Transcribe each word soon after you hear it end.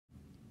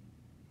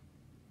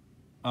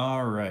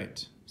All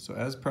right, so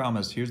as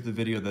promised, here's the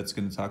video that's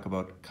going to talk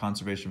about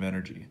conservation of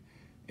energy.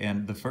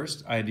 And the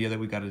first idea that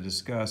we got to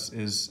discuss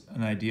is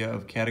an idea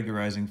of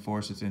categorizing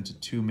forces into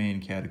two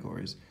main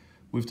categories.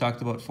 We've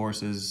talked about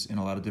forces in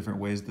a lot of different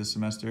ways this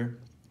semester,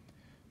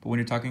 but when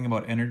you're talking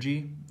about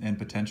energy and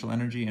potential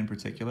energy in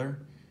particular,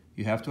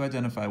 you have to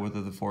identify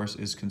whether the force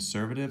is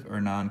conservative or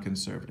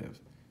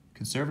non-conservative.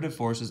 Conservative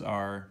forces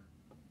are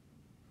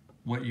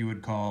what you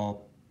would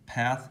call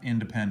path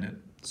independent.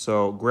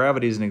 So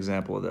gravity is an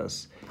example of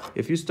this.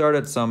 If you start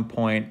at some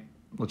point,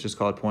 let's just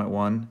call it point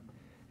 1,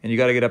 and you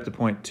got to get up to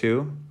point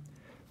 2,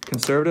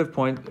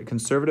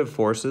 conservative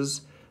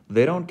forces,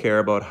 they don't care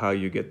about how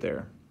you get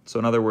there. So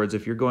in other words,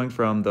 if you're going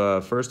from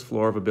the first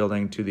floor of a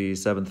building to the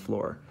 7th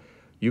floor,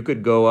 you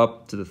could go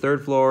up to the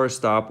 3rd floor,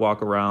 stop,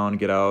 walk around,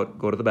 get out,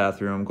 go to the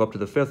bathroom, go up to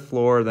the 5th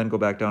floor, then go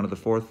back down to the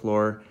 4th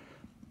floor.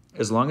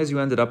 As long as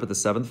you ended up at the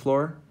 7th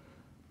floor,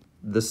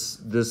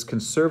 this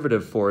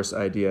conservative force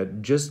idea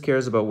just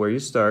cares about where you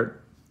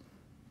start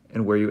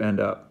and where you end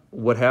up.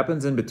 What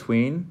happens in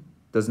between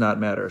does not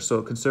matter.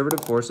 So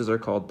conservative forces are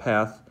called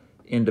path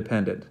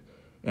independent.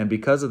 And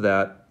because of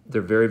that, they're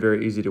very,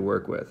 very easy to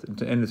work with.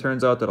 And it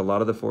turns out that a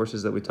lot of the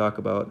forces that we talk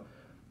about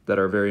that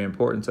are very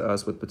important to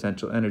us with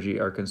potential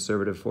energy are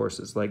conservative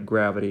forces, like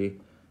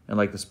gravity and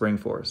like the spring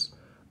force.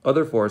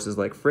 Other forces,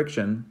 like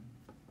friction,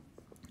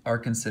 are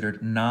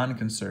considered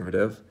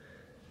non-conservative,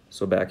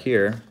 so back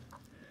here,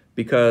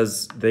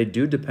 because they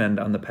do depend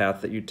on the path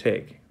that you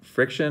take.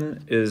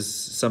 Friction is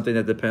something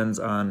that depends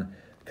on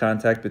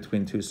contact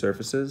between two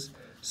surfaces.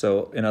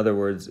 So in other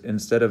words,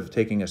 instead of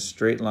taking a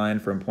straight line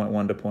from point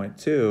 1 to point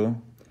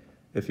 2,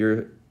 if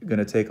you're going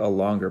to take a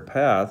longer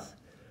path,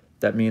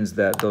 that means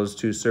that those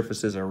two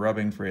surfaces are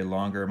rubbing for a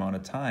longer amount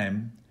of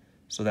time.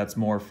 So that's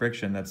more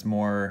friction, that's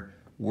more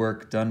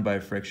work done by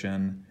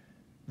friction.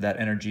 That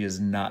energy is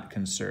not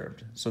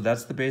conserved. So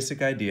that's the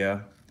basic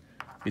idea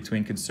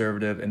between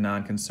conservative and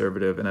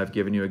non-conservative, and I've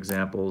given you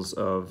examples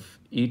of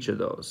each of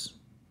those.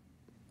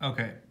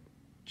 Okay,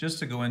 just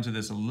to go into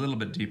this a little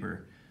bit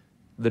deeper,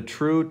 the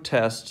true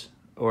test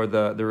or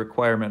the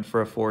requirement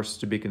for a force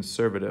to be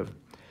conservative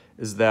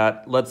is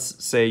that,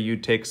 let's say you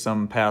take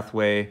some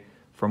pathway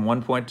from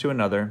one point to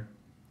another,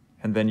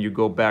 and then you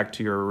go back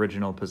to your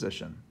original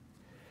position.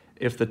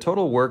 If the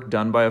total work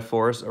done by a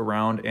force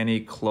around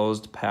any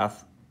closed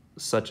path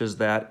such as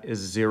that is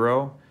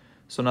 0,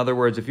 so in other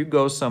words, if you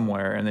go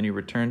somewhere and then you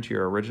return to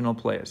your original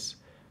place,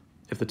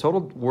 if the total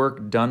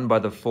work done by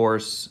the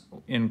force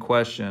in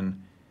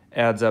question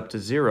adds up to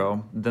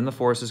 0, then the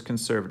force is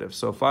conservative.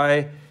 So if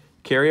I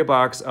carry a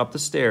box up the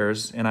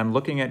stairs and I'm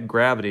looking at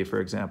gravity, for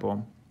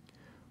example,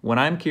 when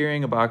I'm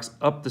carrying a box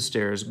up the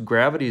stairs,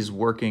 gravity is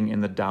working in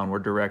the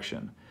downward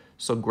direction.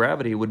 So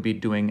gravity would be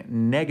doing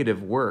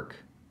negative work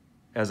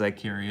as I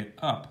carry it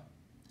up.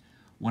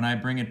 When I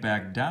bring it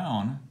back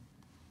down,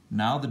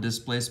 now the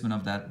displacement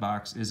of that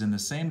box is in the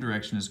same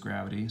direction as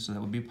gravity, so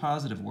that would be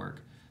positive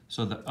work.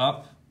 So the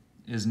up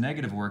is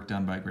negative work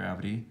done by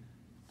gravity,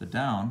 the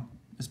down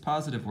is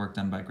positive work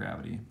done by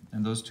gravity,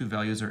 and those two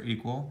values are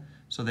equal,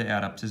 so they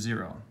add up to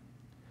 0.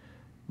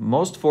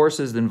 Most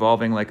forces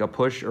involving like a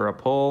push or a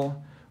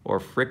pull or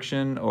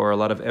friction or a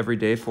lot of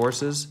everyday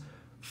forces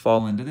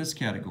fall into this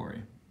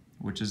category,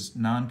 which is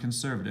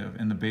non-conservative.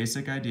 And the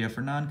basic idea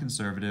for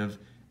non-conservative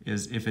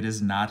is if it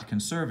is not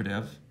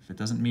conservative, if it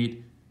doesn't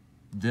meet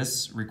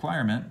this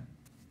requirement,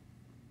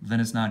 then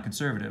it's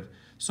non-conservative.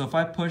 So if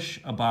I push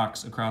a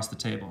box across the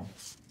table,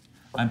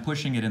 I'm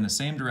pushing it in the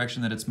same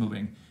direction that it's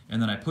moving,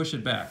 and then I push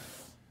it back.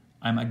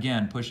 I'm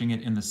again pushing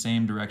it in the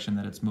same direction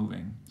that it's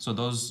moving. So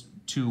those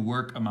two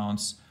work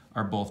amounts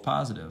are both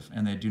positive,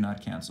 and they do not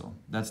cancel.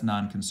 That's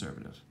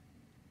non-conservative.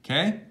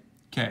 Okay?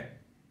 Okay.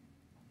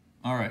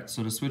 All right,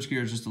 so to switch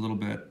gears just a little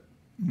bit,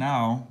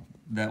 now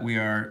that we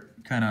are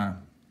kind of,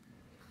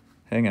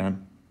 hang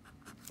on.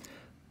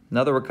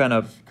 Now that we're kind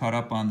of caught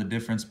up on the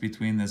difference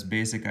between this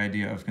basic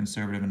idea of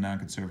conservative and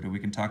non-conservative, we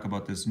can talk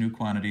about this new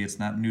quantity. It's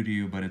not new to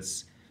you, but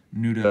it's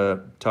new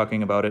to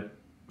talking about it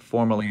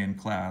formally in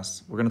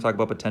class. We're going to talk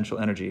about potential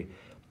energy.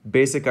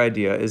 Basic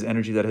idea is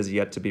energy that has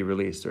yet to be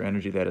released, or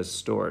energy that is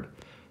stored.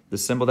 The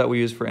symbol that we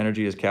use for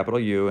energy is capital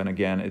U, and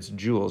again, it's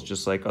joules,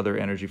 just like other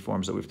energy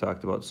forms that we've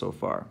talked about so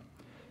far.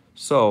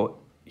 So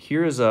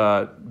here's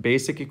a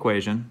basic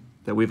equation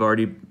that we've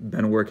already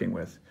been working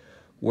with.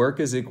 Work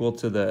is equal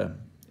to the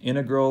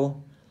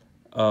integral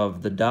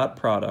of the dot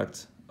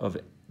product of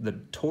the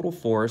total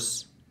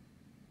force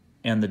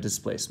and the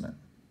displacement.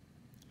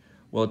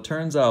 Well, it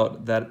turns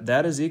out that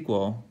that is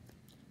equal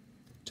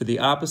to the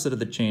opposite of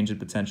the change in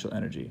potential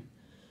energy.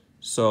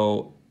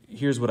 So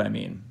here's what I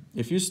mean.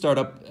 If you start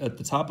up at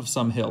the top of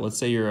some hill, let's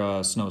say you're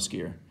a snow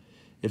skier.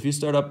 If you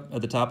start up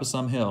at the top of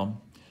some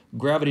hill,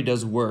 gravity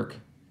does work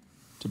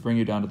to bring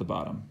you down to the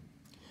bottom.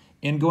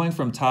 In going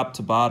from top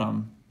to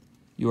bottom,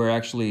 you are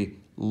actually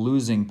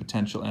losing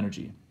potential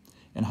energy.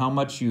 And how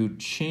much you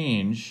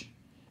change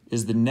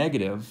is the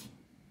negative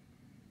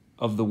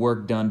of the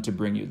work done to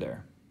bring you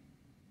there.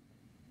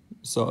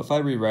 So if I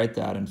rewrite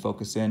that and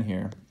focus in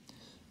here,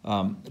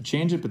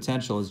 Change in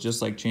potential is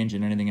just like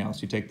changing anything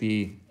else. You take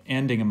the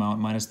ending amount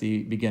minus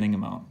the beginning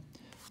amount.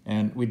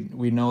 And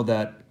we know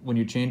that when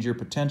you change your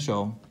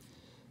potential,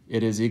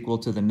 it is equal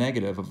to the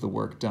negative of the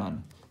work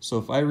done. So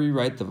if I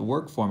rewrite the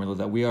work formula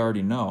that we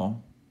already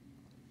know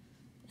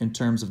in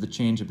terms of the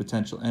change in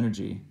potential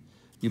energy,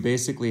 you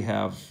basically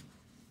have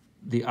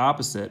the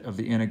opposite of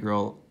the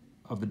integral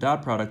of the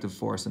dot product of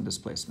force and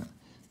displacement.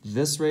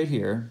 This right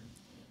here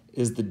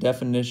is the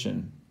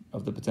definition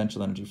of the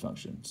potential energy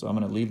function. So I'm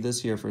going to leave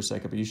this here for a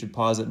second, but you should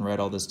pause it and write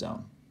all this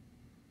down.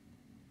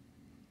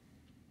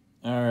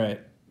 All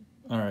right.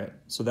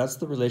 So that's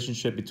the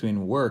relationship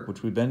between work,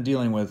 which we've been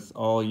dealing with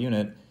all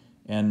unit,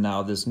 and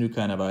now this new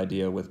kind of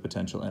idea with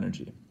potential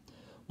energy.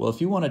 Well,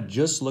 if you want to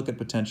just look at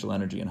potential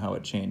energy and how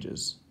it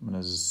changes, I'm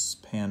going to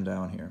just pan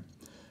down here.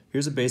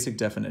 Here's a basic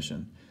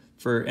definition.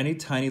 For any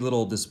tiny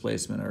little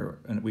displacement,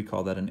 and we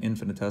call that an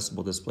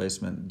infinitesimal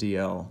displacement,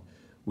 dl,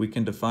 we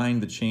can define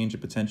the change of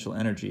potential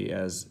energy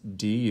as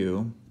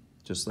du,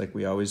 just like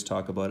we always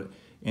talk about it.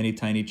 Any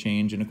tiny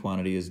change in a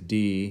quantity is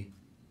d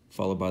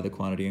followed by the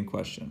quantity in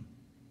question.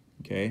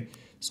 Okay,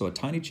 so a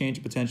tiny change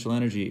in potential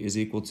energy is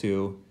equal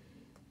to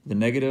the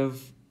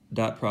negative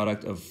dot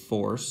product of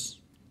force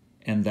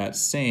and that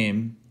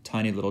same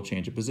tiny little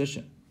change of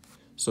position.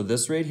 So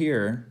this right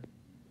here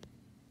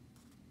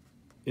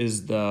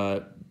is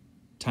the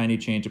tiny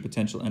change of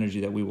potential energy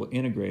that we will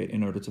integrate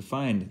in order to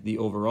find the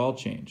overall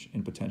change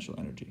in potential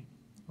energy.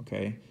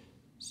 Okay,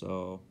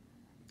 so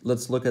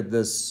let's look at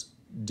this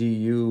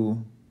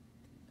du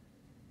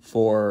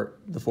for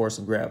the force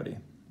of gravity.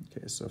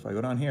 Okay, so if I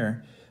go down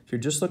here, if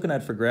you're just looking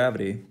at for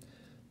gravity,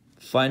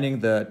 finding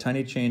the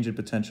tiny change in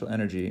potential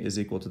energy is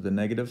equal to the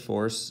negative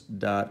force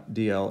dot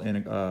dl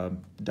in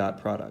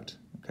dot product.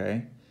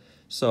 Okay,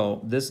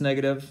 so this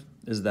negative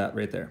is that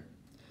right there.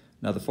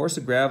 Now the force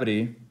of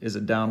gravity is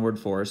a downward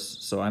force,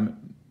 so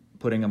I'm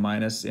putting a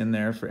minus in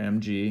there for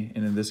mg,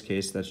 and in this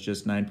case that's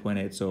just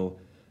 9.8, so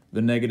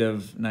the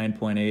negative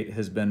 9.8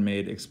 has been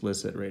made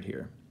explicit right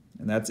here.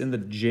 And that's in the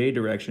j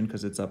direction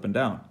because it's up and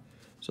down.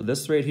 So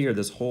this right here,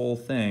 this whole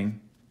thing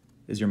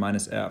is your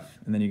minus f,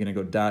 and then you're going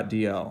to go dot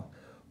dl.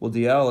 Well,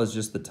 dl is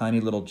just the tiny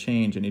little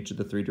change in each of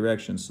the three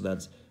directions, so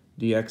that's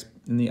dx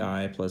in the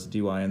I plus dy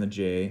in the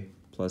j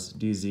plus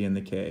dz in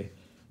the k.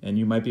 And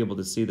you might be able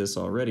to see this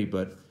already,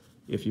 but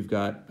if you've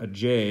got a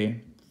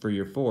j for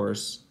your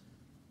force,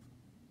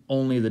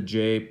 only the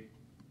j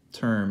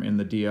term in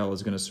the dl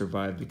is going to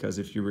survive, because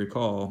if you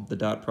recall, the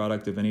dot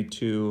product of any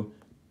two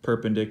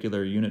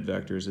perpendicular unit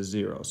vectors is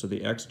 0. So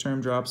the x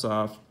term drops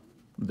off,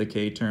 the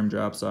k term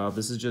drops off.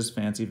 This is just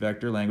fancy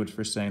vector language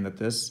for saying that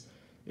this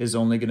is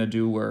only going to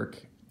do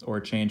work or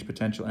change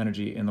potential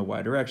energy in the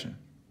y direction.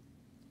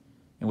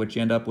 And what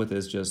you end up with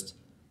is just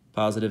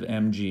positive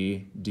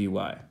mg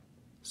dy.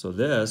 So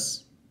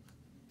this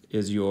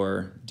is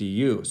your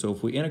du. So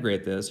if we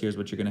integrate this, here's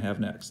what you're going to have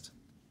next.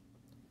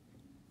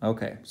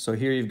 Okay, so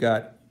here you've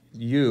got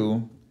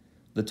u,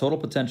 the total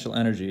potential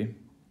energy,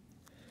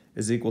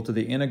 is equal to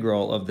the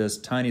integral of this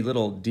tiny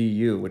little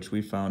du, which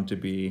we found to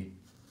be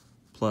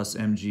plus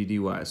mg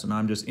dy. So now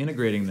I'm just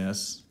integrating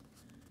this,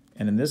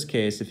 and in this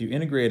case, if you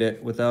integrate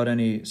it without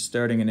any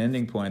starting and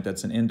ending point,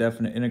 that's an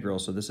indefinite integral,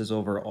 so this is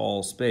over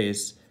all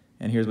space,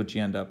 and here's what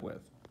you end up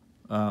with.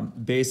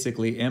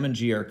 Basically, m and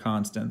g are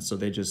constants, so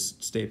they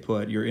just stay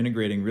put. You're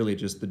integrating really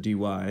just the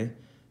dy,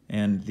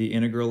 and the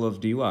integral of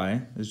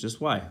dy is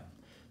just y.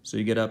 So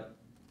you get up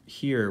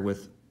here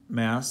with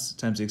mass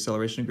times the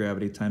acceleration of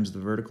gravity times the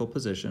vertical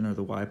position, or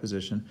the y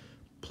position,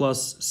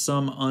 plus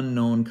some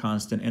unknown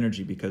constant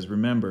energy, because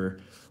remember,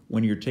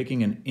 when you're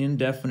taking an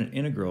indefinite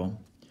integral,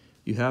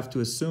 you have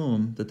to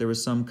assume that there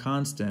was some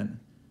constant.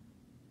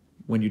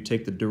 When you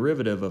take the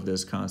derivative of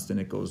this constant,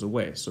 it goes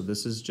away. So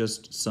this is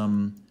just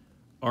some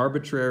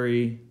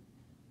arbitrary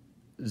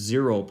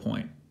 0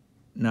 point.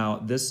 Now,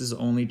 this is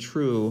only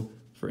true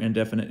for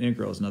indefinite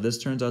integrals. Now,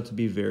 this turns out to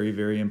be very,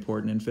 very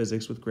important in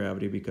physics with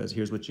gravity, because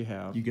here's what you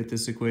have. You get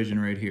this equation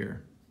right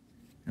here.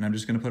 And I'm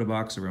just going to put a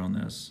box around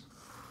this.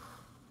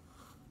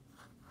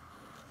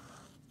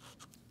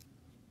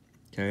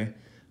 Okay,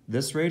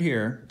 this right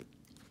here,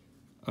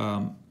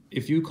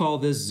 if you call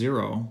this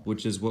 0,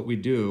 which is what we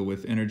do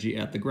with energy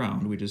at the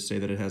ground, we just say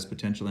that it has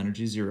potential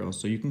energy 0.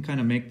 So you can kind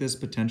of make this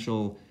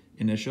potential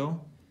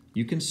initial.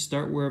 You can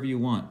start wherever you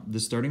want. The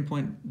starting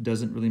point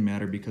doesn't really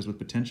matter, because with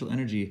potential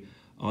energy,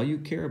 all you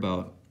care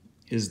about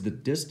is the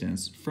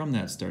distance from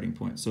that starting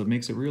point. So it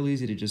makes it real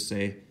easy to just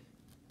say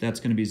that's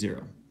going to be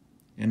 0.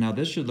 And now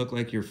this should look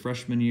like your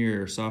freshman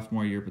year or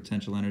sophomore year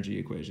potential energy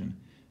equation.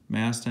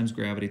 Mass times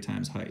gravity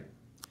times height.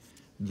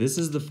 This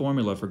is the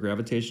formula for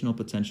gravitational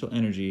potential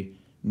energy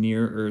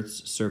near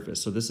Earth's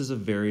surface. So this is a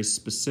very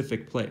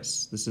specific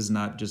place. This is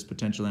not just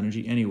potential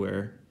energy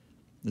anywhere.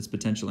 It's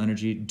potential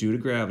energy due to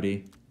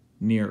gravity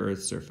near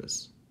Earth's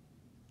surface.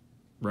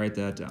 Write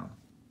that down.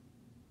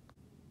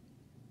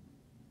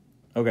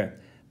 Okay,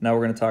 now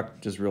we're going to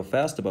talk just real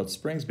fast about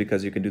springs,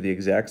 because you can do the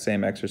exact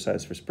same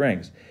exercise for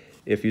springs.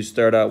 If you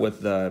start out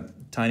with the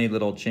tiny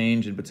little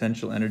change in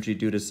potential energy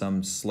due to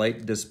some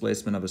slight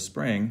displacement of a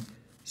spring,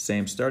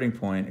 Same starting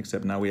point,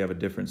 except now we have a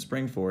different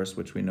spring force,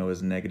 which we know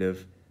is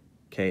negative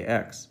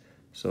kx.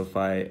 So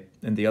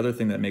and the other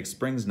thing that makes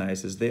springs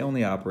nice is they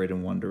only operate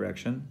in one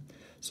direction.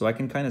 So I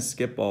can kind of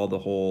skip all the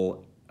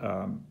whole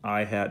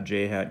I hat,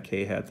 j hat,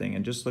 k hat thing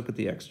and just look at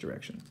the x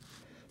direction.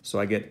 So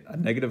I get a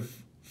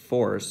negative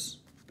force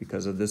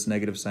because of this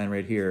negative sign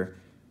right here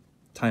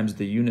times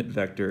the unit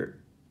vector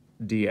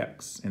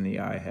dx in the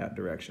I hat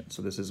direction.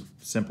 So this is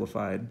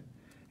simplified.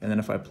 And then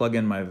if I plug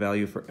in my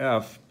value for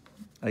F,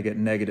 I get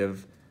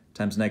negative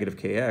times negative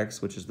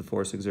kx, which is the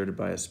force exerted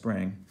by a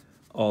spring.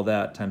 All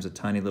that times a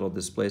tiny little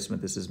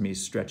displacement. This is me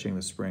stretching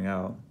the spring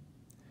out.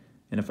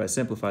 And if I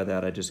simplify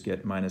that, I just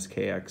get minus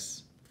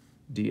kx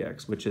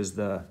dx, which is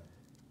the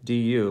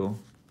du,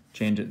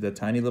 the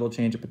tiny little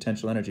change of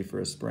potential energy for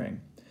a spring.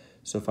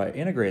 So if I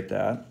integrate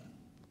that,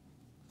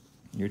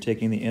 you're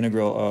taking the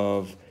integral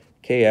of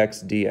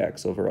kx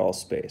dx over all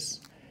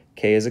space.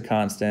 K is a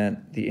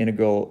constant. The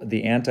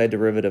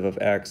antiderivative of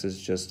x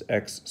is just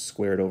x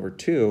squared over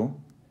 2.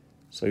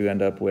 So you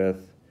end up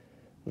with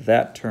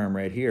that term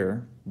right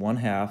here,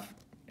 1/2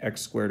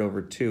 x squared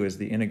over 2 is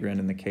the integrand,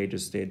 and the k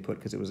just stayed put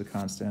because it was a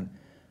constant.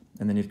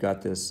 And then you've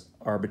got this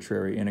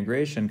arbitrary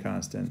integration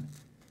constant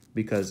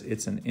because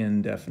it's an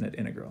indefinite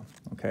integral,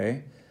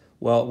 okay?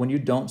 Well, when you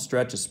don't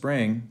stretch a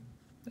spring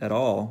at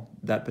all,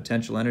 that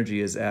potential energy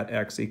is at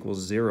x equals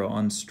 0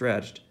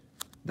 unstretched.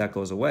 That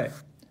goes away.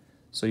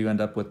 So you end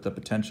up with the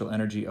potential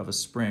energy of a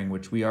spring,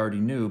 which we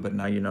already knew, but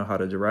now you know how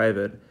to derive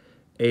it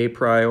a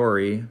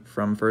priori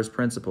from first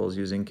principles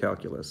using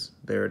calculus.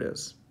 There it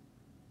is.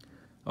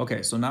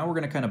 Okay, so now we're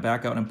going to kind of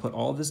back out and put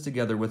all this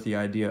together with the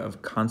idea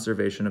of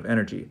conservation of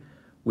energy.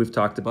 We've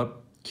talked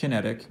about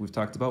kinetic, we've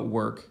talked about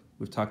work,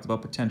 we've talked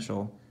about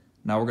potential.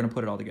 Now we're going to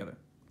put it all together.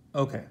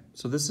 Okay,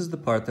 so this is the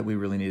part that we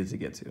really needed to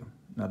get to.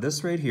 Now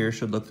this right here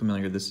should look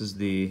familiar. This is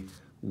the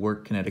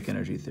work kinetic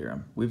energy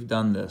theorem. We've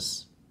done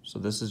this, so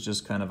this is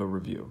just kind of a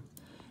review.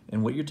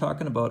 And what you're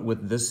talking about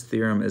with this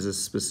theorem is a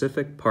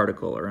specific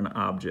particle or an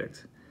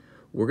object.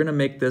 We're going to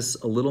make this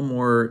a little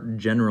more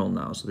general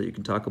now so that you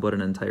can talk about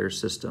an entire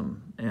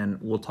system. And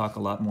we'll talk a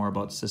lot more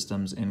about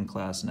systems in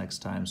class next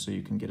time so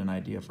you can get an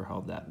idea for how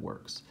that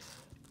works.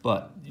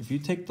 But if you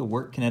take the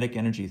work kinetic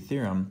energy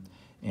theorem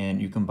and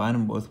you combine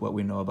them with what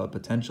we know about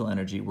potential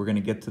energy, we're going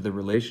to get to the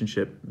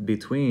relationship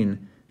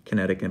between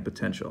kinetic and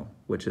potential,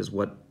 which is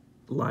what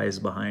lies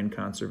behind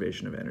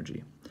conservation of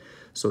energy.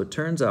 So it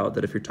turns out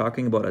that if you're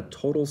talking about a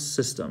total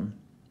system,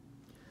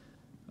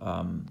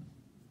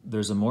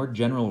 there's a more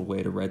general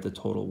way to write the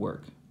total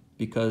work.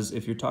 Because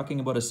if you're talking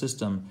about a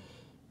system,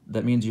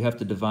 that means you have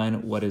to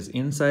define what is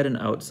inside and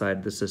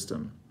outside the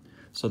system.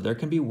 So there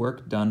can be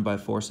work done by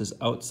forces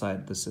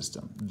outside the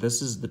system. This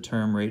is the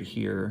term right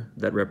here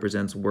that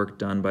represents work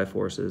done by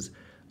forces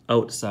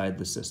outside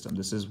the system.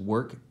 This is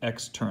work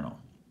external.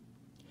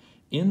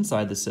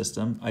 Inside the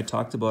system, I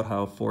talked about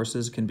how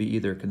forces can be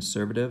either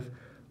conservative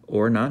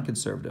or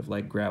non-conservative,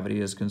 like gravity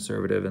is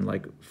conservative and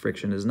like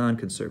friction is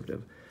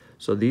non-conservative.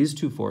 So these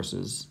two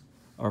forces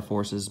are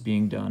forces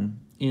being done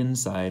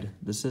inside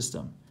the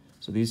system.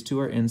 So these two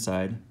are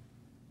inside.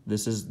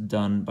 This is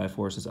done by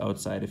forces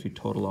outside. If you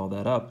total all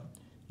that up,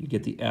 you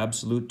get the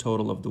absolute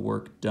total of the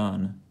work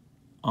done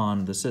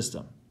on the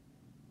system.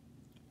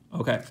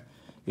 Okay,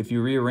 if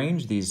you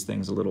rearrange these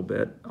things a little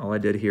bit, all I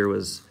did here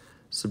was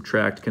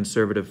subtract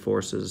conservative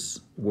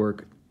forces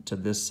work to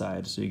this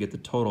side. So you get the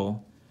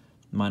total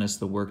minus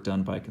the work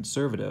done by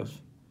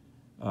conservative.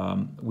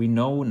 We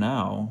know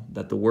now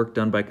that the work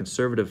done by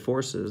conservative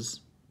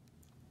forces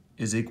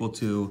is equal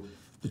to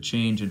the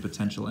change in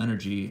potential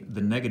energy,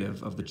 the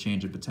negative of the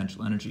change in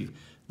potential energy.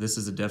 This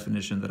is a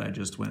definition that I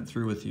just went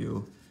through with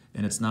you,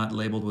 and it's not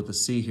labeled with a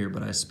C here,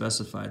 but I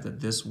specified that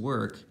this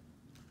work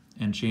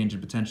and change in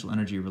potential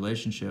energy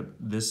relationship,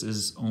 this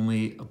is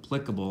only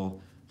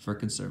applicable for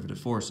conservative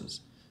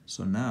forces.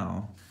 So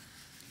now,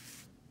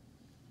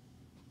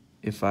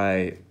 if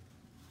I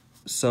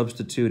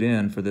substitute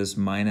in for this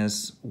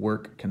minus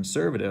work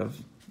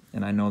conservative,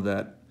 and I know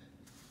that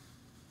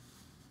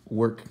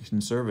work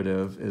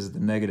conservative is the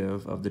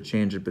negative of the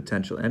change in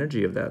potential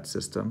energy of that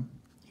system,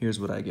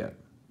 here's what I get.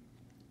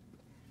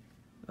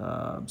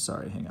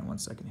 Sorry, hang on one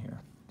second here.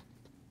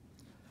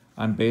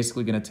 I'm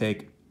basically going to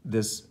take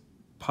this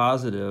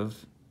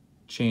positive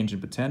change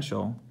in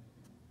potential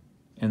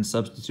and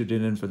substitute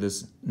it in for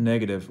this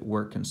negative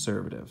work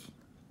conservative.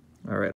 All right.